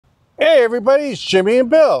Hey everybody, it's Jimmy and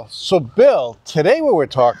Bill. So Bill, today what we're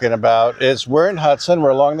talking about is we're in Hudson. We're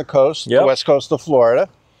along the coast, the west coast of Florida.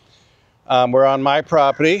 We're on my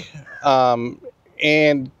property.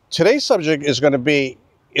 And today's subject is going to be,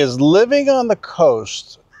 is living on the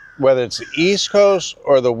coast, whether it's the East Coast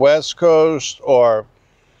or the West Coast or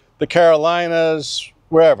the Carolinas,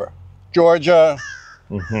 wherever, Georgia,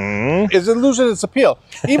 is it losing its appeal?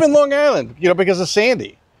 Even Long Island, because of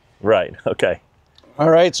Sandy. Right, okay. All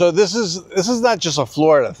right, so this is not just a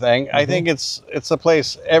Florida thing. I think it's a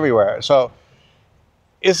place everywhere. So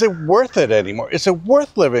is it worth it anymore? Is it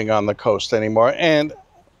worth living on the coast anymore? And,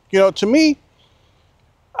 to me,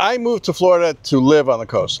 I moved to Florida to live on the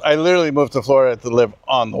coast. I literally moved to Florida to live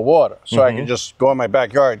on the water. So I can just go in my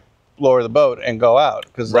backyard, lower the boat, and go out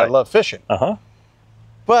because I love fishing.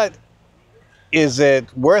 But is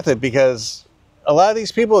it worth it? Because a lot of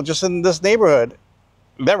these people just in this neighborhood,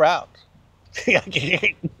 they're out.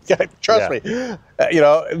 Trust me.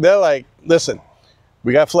 They're like, listen,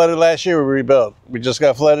 we got flooded last year, we rebuilt. We just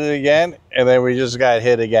got flooded again, and then we just got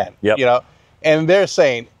hit again. And they're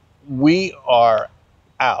saying, we are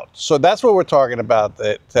out. So that's what we're talking about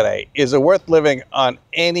today. Is it worth living on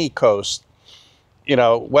any coast?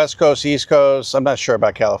 West Coast, East Coast. I'm not sure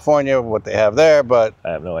about California, what they have there, but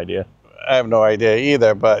I have no idea. I have no idea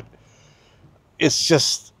either, but it's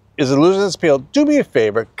just, is it losing its appeal? Do me a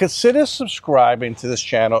favor, consider subscribing to this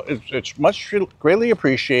channel. It's much greatly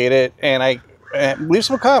appreciated, and leave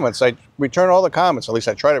some comments. I return all the comments. At least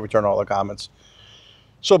I try to return all the comments.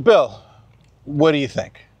 So, Bill, what do you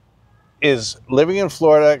think? Is living in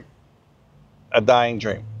Florida a dying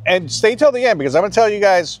dream? And stay till the end, because I'm going to tell you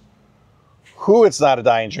guys who it's not a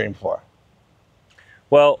dying dream for.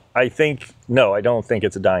 Well, I don't think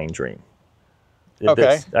it's a dying dream.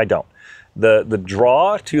 Okay. I don't. The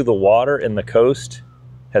draw to the water and the coast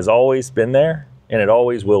has always been there, and it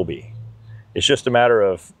always will be. It's just a matter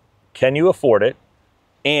of, can you afford it,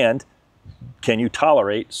 and can you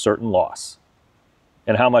tolerate certain loss?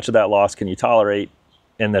 And how much of that loss can you tolerate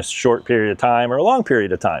in this short period of time or a long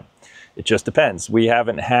period of time? It just depends.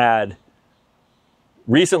 Recently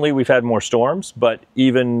we've had more storms, but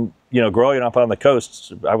even, growing up on the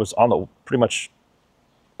coast, I was pretty much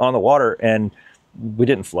on the water, and we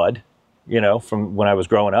didn't flood. From when I was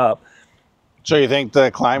growing up. So you think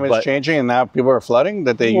the climate's changing and now people are flooding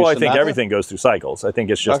that they used to? Well, I think everything goes through cycles. I think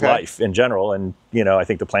it's just life in general. And, I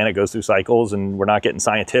think the planet goes through cycles, and we're not getting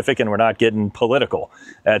scientific and we're not getting political.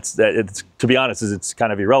 It's to be honest, it's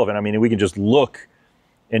kind of irrelevant. I mean, we can just look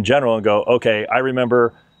in general and go, okay, I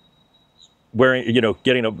remember wearing,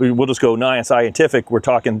 we'll just go non-scientific. We're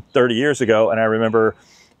talking 30 years ago. And I remember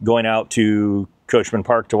going out to Coachman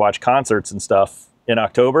Park to watch concerts and stuff in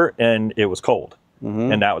October, and it was cold,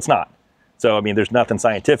 and now it's not. So, I mean, there's nothing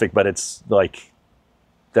scientific, but it's like,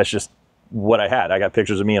 that's just what I had. I got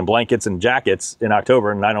pictures of me in blankets and jackets in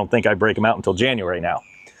October, and I don't think I break them out until January now.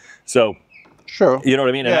 So, sure. You know what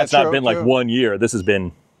I mean? And that's not been like 1 year. This has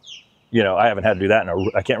been, I haven't had to do that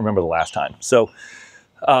I can't remember the last time. So,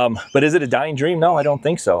 but is it a dying dream? No, I don't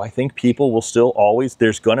think so. I think people will still always,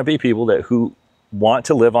 there's going to be people who want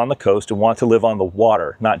to live on the coast and want to live on the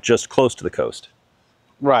water, not just close to the coast.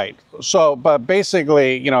 Right. So, but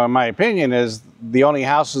basically, in my opinion, is the only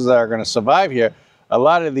houses that are going to survive here. A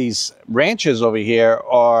lot of these ranches over here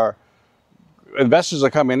are, investors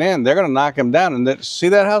are coming in, they're going to knock them down. And see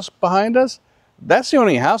that house behind us? That's the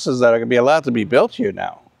only houses that are going to be allowed to be built here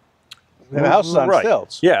now. The houses on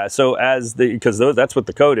stilts. Yeah, so because that's what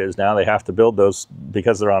the code is now. They have to build those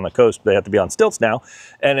because they're on the coast. They have to be on stilts now.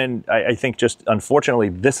 And then I think just unfortunately,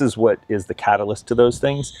 this is what is the catalyst to those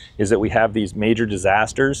things, is that we have these major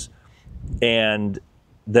disasters. And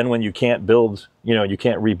then when you can't build, you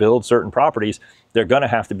can't rebuild certain properties, they're going to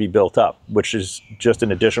have to be built up, which is just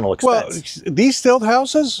an additional expense. Well, these stilt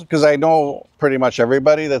houses, because I know pretty much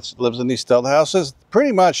everybody that lives in these stilt houses,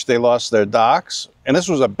 pretty much they lost their docks. And this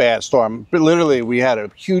was a bad storm. But literally, we had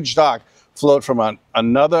a huge dock float from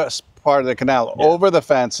another part of the canal over the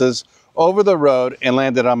fences, over the road, and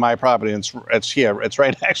landed on my property. And it's here. It's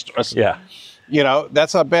right next to us. Yeah.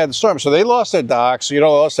 That's how bad the storm. So they lost their docks.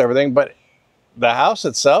 Lost everything. But the house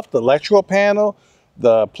itself, the electrical panel,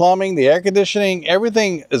 the plumbing, the air conditioning,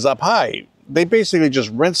 everything is up high. They basically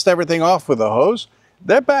just rinsed everything off with a hose.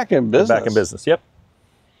 They're back in business. Back in business, yep.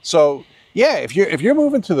 So, yeah, if you're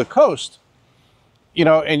moving to the coast,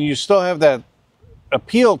 and you still have that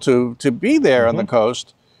appeal to be there on the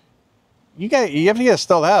coast, you have to get a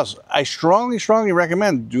stilt house. I strongly, strongly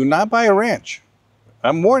recommend, do not buy a ranch.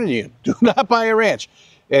 I'm warning you, do not buy a ranch.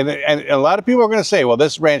 And a lot of people are going to say, well,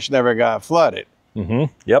 this ranch never got flooded.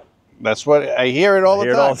 Yep. That's what I hear it all the time.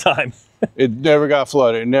 I hear it all the time. It never got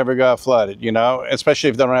flooded. It never got flooded, you know? Especially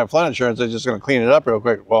if they don't have flood insurance, they're just going to clean it up real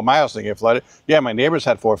quick. Well, my house didn't get flooded. Yeah, my neighbors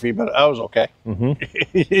had 4 feet, but I was okay.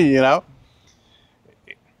 You know?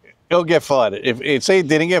 It'll get flooded. If say it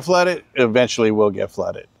didn't get flooded, it eventually will get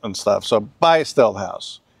flooded and stuff. So buy a still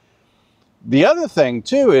house. The other thing,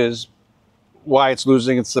 too, is why it's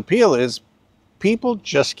losing its appeal is people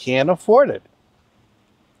just can't afford it.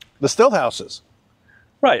 The still houses.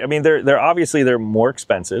 Right. I mean, they're obviously they're more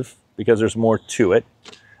expensive because there's more to it,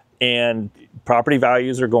 and property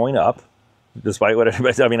values are going up, despite what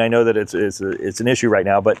everybody. I mean, I know that it's an issue right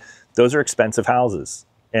now, but those are expensive houses,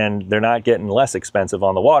 and they're not getting less expensive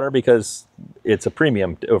on the water because it's a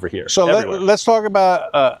premium over here. So let's talk about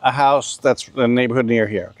a house that's in a neighborhood near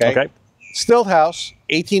here. Okay. Okay. Still house,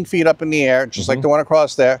 18 feet up in the air, just like the one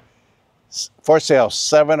across there. For sale,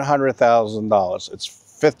 $700,000. It's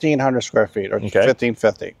 1,500 square feet, or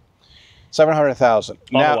 1,550. 700,000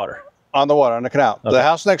 on the water. On the water, on the canal. Okay. The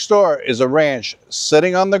house next door is a ranch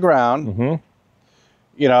sitting on the ground.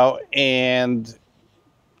 You know, and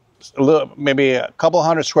a little, maybe a couple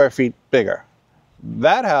hundred square feet bigger.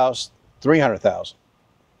 That house, 300,000.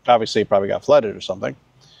 Obviously, it probably got flooded or something.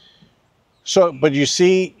 So, but you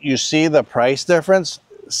see the price difference.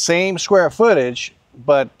 Same square footage,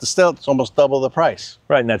 but still, it's almost double the price.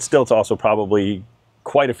 Right, and that stilt's also probably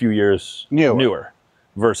quite a few years newer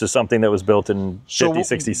versus something that was built in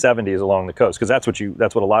 50s, 60s, 70s along the coast, because that's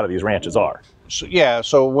what a lot of these ranches are. So, yeah.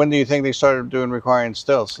 So when do you think they started requiring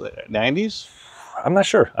stilts? 90s? I'm not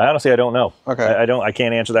sure. I don't know. Okay. I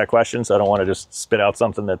can't answer that question, so I don't want to just spit out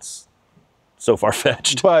something that's so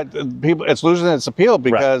far-fetched. But it's losing its appeal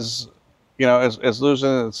because, you know, it's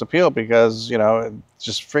losing its appeal because, you know, it's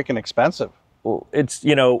just freaking expensive. Well, it's,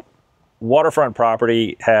 you know, waterfront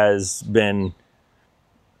property has been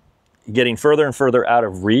getting further and further out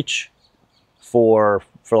of reach for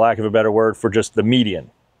lack of a better word, for just the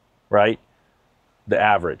median, right? The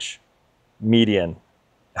average median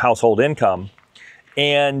household income.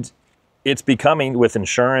 And it's becoming, with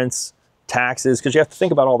insurance, taxes, because you have to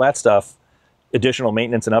think about all that stuff, additional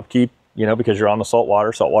maintenance and upkeep, you know, because you're on the salt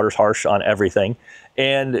water. Salt water's harsh on everything.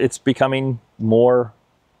 And it's becoming more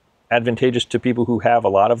advantageous to people who have a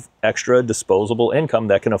lot of extra disposable income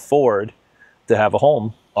that can afford to have a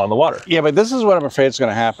home on the water. Yeah, but this is what I'm afraid is going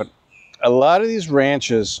to happen. A lot of these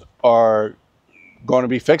ranches are going to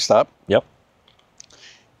be fixed up. Yep.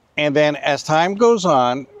 And then as time goes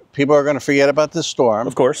on, people are going to forget about this storm.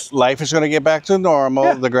 Of course. Life is going to get back to normal.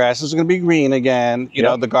 Yeah. The grass is going to be green again. You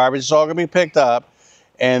know, the garbage is all going to be picked up.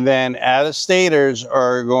 And then out-of-staters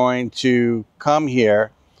are going to come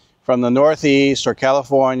here from the Northeast or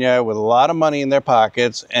California with a lot of money in their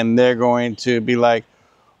pockets, and they're going to be like,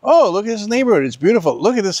 oh, look at this neighborhood. It's beautiful.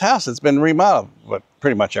 Look at this house. It's been remodeled. But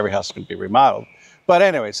pretty much every house can be remodeled. But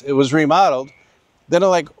anyways, it was remodeled. Then they're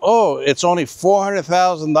like, oh, it's only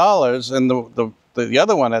 $400,000, and the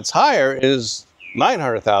other one that's higher is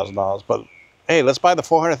 $900,000. But hey, let's buy the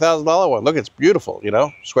 $400,000 one. Look, it's beautiful, you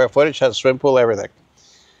know, square footage, has a swimming pool, everything.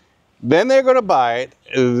 Then they're going to buy it.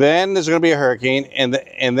 Then there's going to be a hurricane, and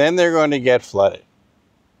then they're going to get flooded.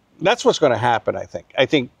 That's what's going to happen, I think. I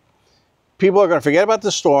think people are going to forget about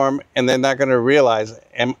the storm, and they're not going to realize.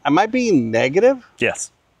 Am I being negative? Yes.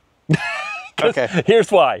 Okay.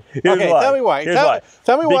 Here's why. Tell me why.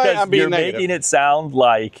 Tell me why I'm being negative. Because you're making it sound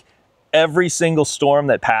like every single storm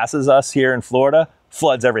that passes us here in Florida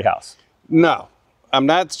floods every house. No, I'm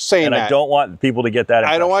not saying that. And I don't want people to get that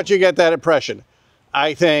impression. I don't want you to get that impression.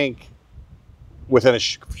 I think within a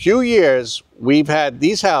few years, we've had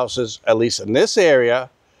these houses, at least in this area,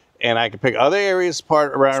 and I can pick other areas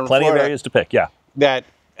around There's plenty Florida, of areas to pick, yeah, that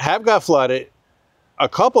have got flooded a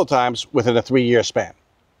couple of times within a 3-year span.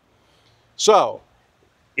 So,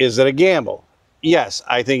 is it a gamble? Yes,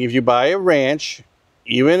 I think if you buy a ranch,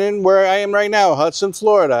 even in where I am right now, Hudson,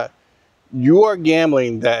 Florida, you are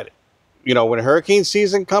gambling that, you know, when hurricane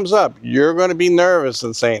season comes up, you're going to be nervous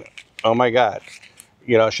and saying, oh my God,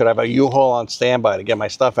 you know, should I have a U-Haul on standby to get my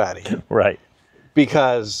stuff out of here? Right.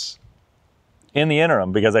 Because in the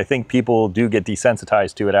interim, because I think people do get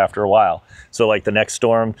desensitized to it after a while. So like the next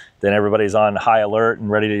storm, then everybody's on high alert and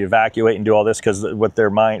ready to evacuate and do all this because what their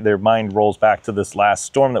mind rolls back to this last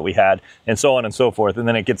storm that we had, and so on and so forth. And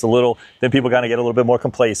then it gets then people kind of get a little bit more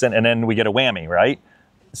complacent, and then we get a whammy, right?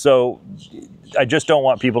 So I just don't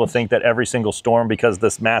want people to think that every single storm, because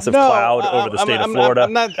this massive cloud over the state of Florida,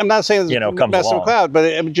 I'm not saying comes massive along. cloud, but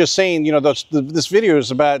I'm just saying, you know, this video is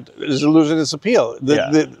losing its appeal.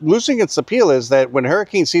 Losing its appeal is that when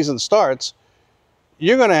hurricane season starts,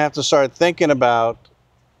 you're going to have to start thinking about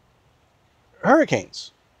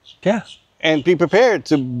hurricanes. Yeah. And be prepared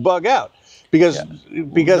to bug out. Because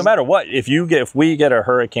no matter what, if we get a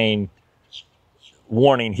hurricane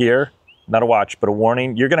warning here, not a watch, but a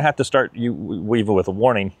warning, you're going to have to start, even with a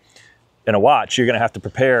warning and a watch, you're going to have to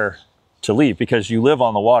prepare to leave because you live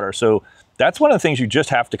on the water. So that's one of the things you just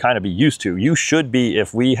have to kind of be used to. You should be,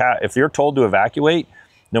 if you're told to evacuate,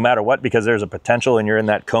 no matter what, because there's a potential and you're in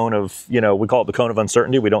that cone of, we call it the cone of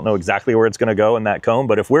uncertainty. We don't know exactly where it's going to go in that cone,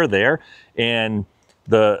 but if we're there and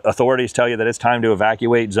the authorities tell you that it's time to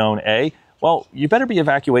evacuate zone A, well, you better be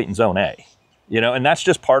evacuating zone A. And that's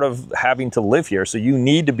just part of having to live here. So you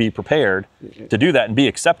need to be prepared to do that and be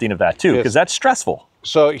accepting of that too, because that's stressful.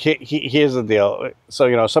 So here's the deal.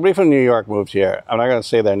 So, somebody from New York moved here. I'm not going to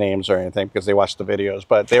say their names or anything because they watched the videos,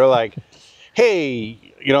 but they were like, hey,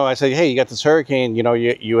 I said, hey, you got this hurricane,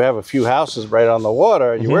 you have a few houses right on the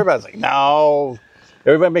water. You worry about it? It's like, no.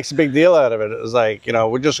 Everybody makes a big deal out of it. It's like,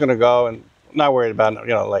 we're just going to go and not worried about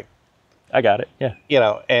it, like. I got it, yeah.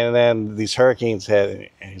 And then these hurricanes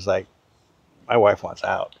hit and he's like, my wife wants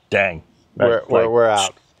out. Dang. We're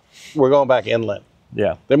out. We're going back inland.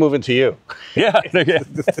 Yeah. They're moving to you. Yeah.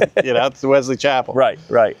 It's Wesley Chapel. Right.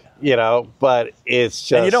 But it's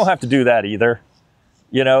just. And you don't have to do that either.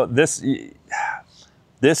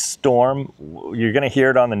 This storm, you're going to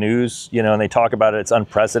hear it on the news, and they talk about it. It's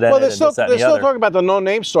unprecedented. Well, they're still talking about the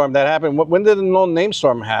no-name storm that happened. When did the no-name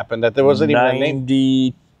storm happen? That there wasn't even a name?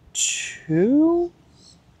 92?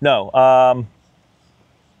 No.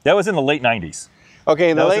 That was in the late 90s.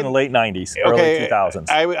 Okay, that was in the late 90s, early 2000s.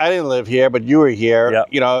 I didn't live here, but you were here.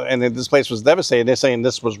 Yep. And this place was devastated. They're saying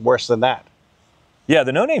this was worse than that. Yeah,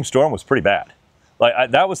 the no-name storm was pretty bad.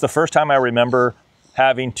 That was the first time I remember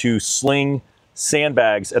having to sling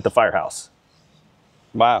sandbags at the firehouse.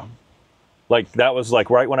 Wow. That was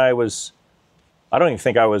right when I don't even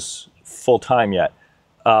think I was full-time yet,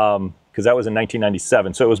 because that was in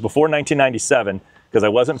 1997. So it was before 1997. Because I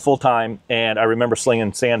wasn't full-time, and I remember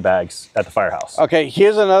slinging sandbags at the firehouse. Okay,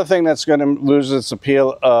 here's another thing that's going to lose its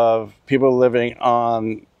appeal of people living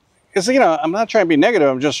on. Because, I'm not trying to be negative.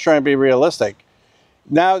 I'm just trying to be realistic.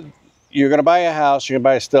 Now, you're going to buy a house. You're going to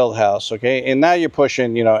buy a still house, okay? And now you're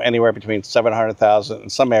pushing, anywhere between $700,000 in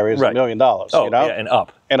some areas, $1 million. Oh, yeah, and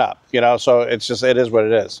up. And up, So it is what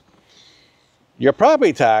it is. Your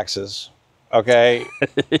property taxes, okay,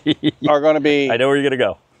 are going to be. I know where you're going to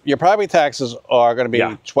go. Your property taxes are going to be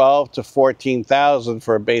 $12,000 to $14,000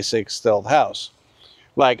 for a basic stilled house.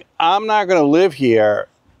 I'm not going to live here.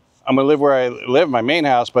 I'm going to live where I live, my main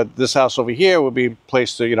house, but this house over here would be a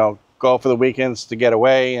place to, go for the weekends to get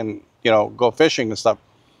away and, go fishing and stuff.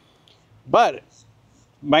 But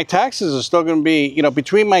my taxes are still going to be,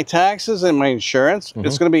 between my taxes and my insurance,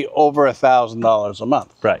 it's going to be over $1,000 a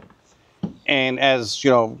month. Right. And as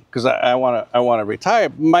because I want to retire.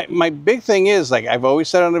 My big thing is I've always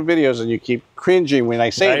said on the videos, and you keep cringing when I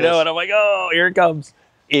say this. I know, and I'm like, oh, here it comes.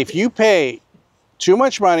 If you pay too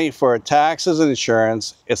much money for taxes and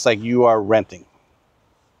insurance, it's like you are renting.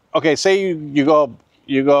 Okay, say you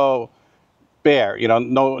go bare,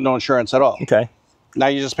 no insurance at all. Okay. Now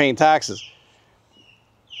you're just paying taxes.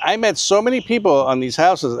 I met so many people on these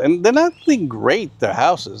houses, and they're not really great, their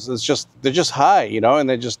houses. They're just high, and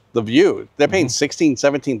they're just the view. They're paying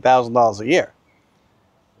 $16,000, $17,000 a year.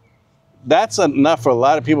 That's enough for a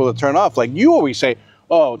lot of people to turn off. You always say,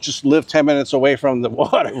 oh, just live 10 minutes away from the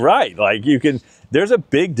water. Right. There's a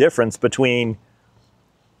big difference between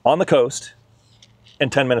on the coast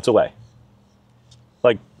and 10 minutes away.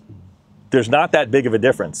 There's not that big of a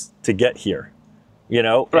difference to get here,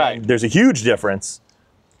 Right. And there's a huge difference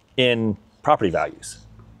in property values.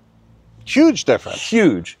 Huge difference.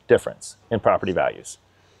 Huge difference in property values.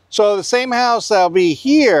 So the same house that'll be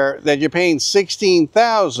here that you're paying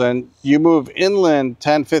 $16,000, you move inland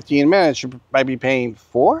 10, 15 minutes, you might be paying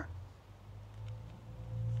 $4,000?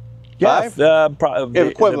 Yeah,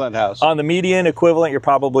 equivalent house. On the median equivalent, you're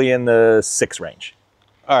probably in the $6,000 range.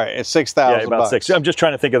 All right, it's $6,000. Yeah, about $6,000. I'm just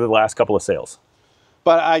trying to think of the last couple of sales.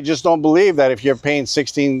 But I just don't believe that if you're paying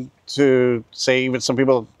 16 to, say, even some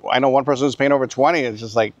people, I know one person who's paying over 20, it's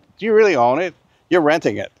just like, do you really own it? You're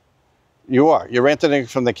renting it. You are. You're renting it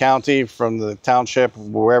from the county, from the township,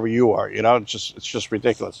 wherever you are. It's just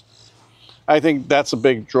ridiculous. I think that's a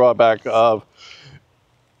big drawback of.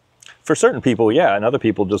 For certain people, yeah, and other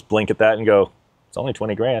people just blink at that and go, it's only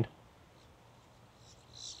 20 grand.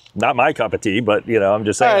 Not my cup of tea, but I'm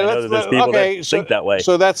just saying, I know that there's people that think that way.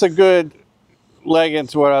 So that's a good leg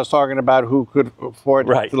into what I was talking about, who could afford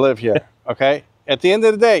to live here. Okay? At the end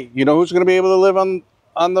of the day, who's going to be able to live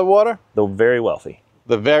on the water? The very wealthy.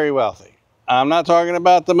 The very wealthy. I'm not talking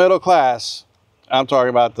about the middle class. I'm talking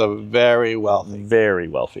about the very wealthy. Very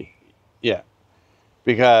wealthy. Yeah.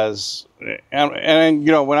 Because And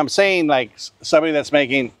you know, when I'm saying like somebody that's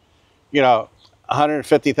making, you know,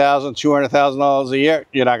 $150,000, $200,000 a year,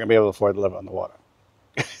 you're not going to be able to afford to live on the water.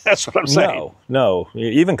 That's what I'm saying. No.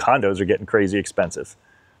 Even condos are getting crazy expensive,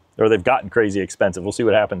 or they've gotten crazy expensive. We'll see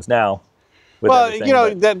what happens now. Well, you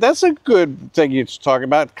know, that's a good thing you're talking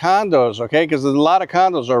about, condos, okay? Because a lot of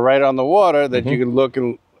condos are right on the water that you can look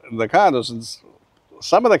in the condos. And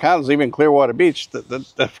some of the condos, even Clearwater Beach,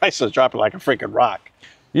 the price is dropping like a freaking rock.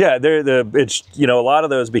 Yeah, it's, you know, a lot of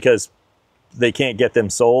those because they can't get them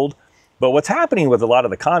sold. But what's happening with a lot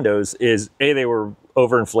of the condos is, they were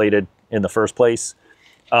overinflated in the first place.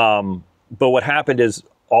 But what happened is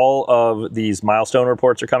all of these milestone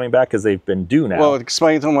reports are coming back because they've been due now. Well,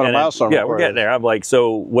 explain to them what a milestone report is. Yeah, we're getting there. I'm like,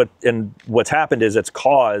 so what's happened is it's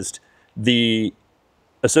caused the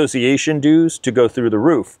association dues to go through the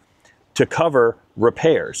roof to cover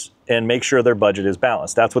repairs and make sure their budget is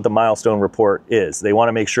balanced. That's what the milestone report is. They want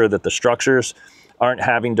to make sure that the structures aren't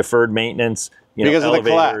having deferred maintenance, because of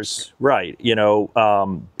elevators, the collapse.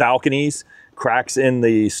 Right, balconies, cracks in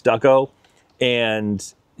the stucco, and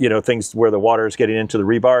things where the water is getting into the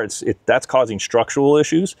rebar. That's causing structural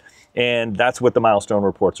issues, and that's what the milestone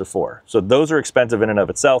reports are for. So those are expensive in and of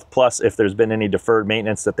itself. Plus, if there's been any deferred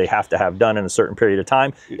maintenance that they have to have done in a certain period of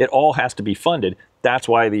time, it all has to be funded. That's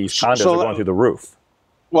why these condos are going through the roof.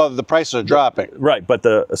 Well, the prices are dropping. Right, but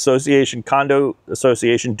the condo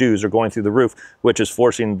association dues are going through the roof, which is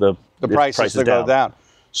forcing the prices to go down.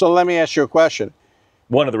 So let me ask you a question.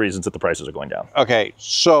 One of the reasons that the prices are going down. Okay,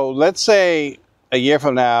 so let's say a year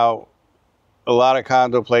from now, a lot of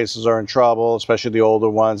condo places are in trouble, especially the older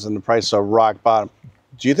ones, and the prices are rock bottom.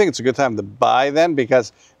 Do you think it's a good time to buy then?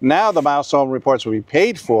 Because now the milestone reports will be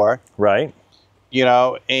paid for. Right.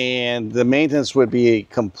 And the maintenance would be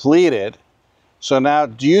completed. So now,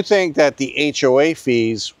 do you think that the HOA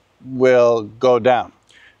fees will go down?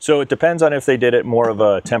 So it depends on if they did it more of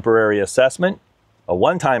a temporary assessment, a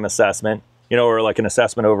one-time assessment, or like an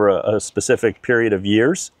assessment over a specific period of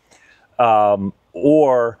years.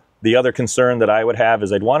 Or the other concern that I would have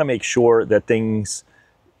is I'd want to make sure that things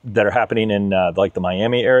that are happening in like the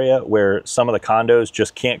Miami area, where some of the condos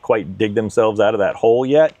just can't quite dig themselves out of that hole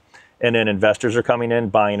yet. And then investors are coming in,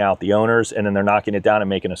 buying out the owners, and then they're knocking it down and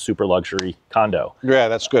making a super luxury condo. Yeah,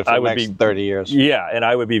 that's good for the next 30 years. Yeah, and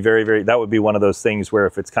I would be that would be one of those things where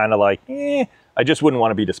if it's kind of like, I just wouldn't want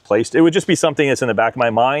to be displaced. It would just be something that's in the back of my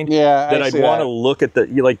mind. Yeah, that I'd want to look at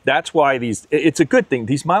that's why it's a good thing.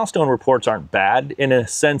 These milestone reports aren't bad in a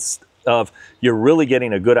sense of you're really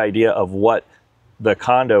getting a good idea of what the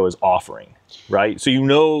condo is offering. Right? So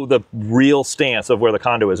the real stance of where the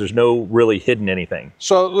condo is. There's no really hidden anything.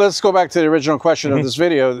 So let's go back to the original question of this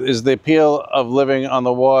video. Is the appeal of living on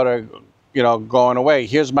the water, going away?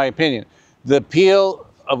 Here's my opinion. The appeal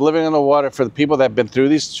of living on the water for the people that have been through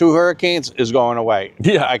these 2 hurricanes is going away.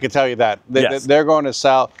 Yeah. I can tell you that. Yes. They're going to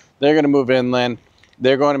sell. They're going to move inland.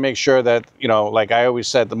 They're going to make sure that, like I always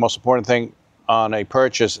said, the most important thing on a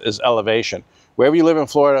purchase is elevation. Wherever you live in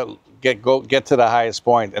Florida, get to the highest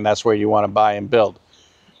point, and that's where you want to buy and build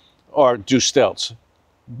or do stilts.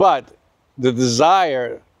 But the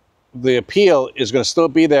desire, the appeal is going to still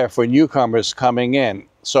be there for newcomers coming in.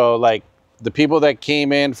 So like the people that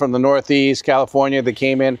came in from the Northeast, California, that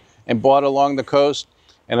came in and bought along the coast,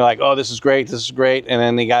 and they're like, oh, this is great, and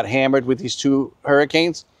then they got hammered with these 2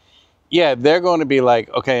 hurricanes. Yeah, they're going to be like,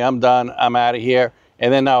 okay, I'm done, I'm out of here.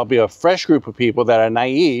 And then there'll be a fresh group of people that are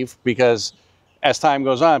naive because as time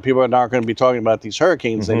goes on, people are not going to be talking about these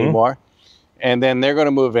hurricanes anymore. And then they're going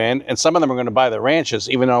to move in, and some of them are going to buy the ranches,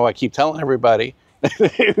 even though I keep telling everybody,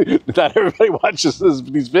 not everybody watches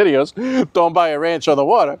these videos, don't buy a ranch on the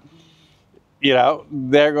water.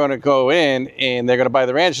 They're going to go in, and they're going to buy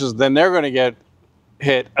the ranches, then they're going to get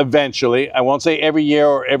hit eventually. I won't say every year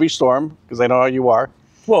or every storm, because I know how you are.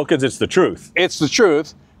 Well, because it's the truth. It's the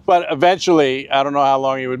truth. But eventually, I don't know how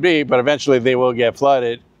long it would be, but eventually they will get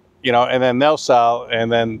flooded. And then they'll sell,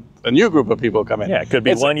 and then a new group of people come in. Yeah, it could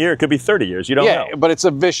be 1 year, it could be 30 years. You don't know. Yeah, but it's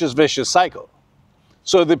a vicious, vicious cycle.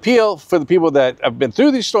 So the appeal for the people that have been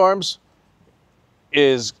through these storms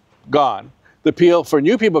is gone. The appeal for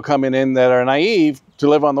new people coming in that are naive to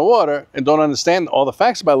live on the water and don't understand all the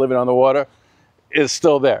facts about living on the water is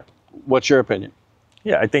still there. What's your opinion?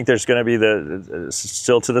 Yeah, I think there's going to be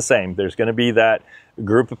still to the same. There's going to be that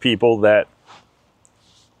group of people that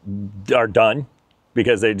are done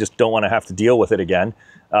because they just don't want to have to deal with it again.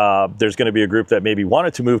 There's going to be a group that maybe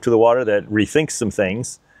wanted to move to the water that rethinks some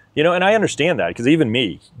things, and I understand that because even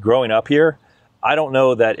me growing up here, I don't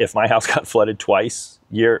know that if my house got flooded twice,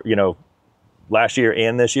 last year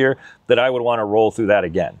and this year, that I would want to roll through that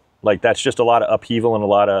again. Like that's just a lot of upheaval and a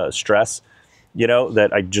lot of stress. you know,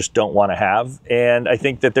 that I just don't want to have. And I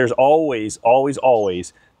think that there's always, always,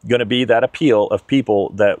 always going to be that appeal of people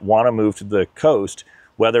that want to move to the coast,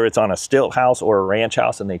 whether it's on a stilt house or a ranch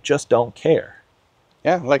house, and they just don't care.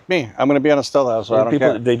 Yeah, like me. I'm going to be on a stilt house, so I don't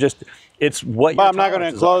care. They just, it's what. But I'm not going to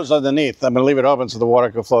enclose underneath. I'm going to leave it open so the water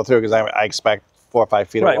can flow through, because I expect 4 or 5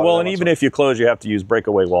 feet of water. Right, well, and even if you close, you have to use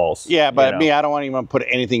breakaway walls. Yeah, but me, I don't want to even put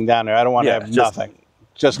anything down there. I don't want to have nothing.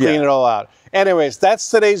 Just clean it all out. Anyways, that's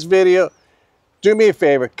today's video. Do me a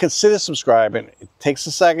favor, consider subscribing. It takes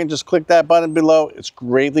a second. Just click that button below. It's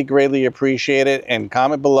greatly, greatly appreciated. And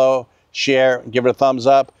comment below, share, give it a thumbs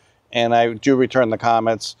up. And I do return the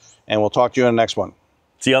comments. And we'll talk to you in the next one.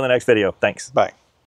 See you on the next video. Thanks. Bye.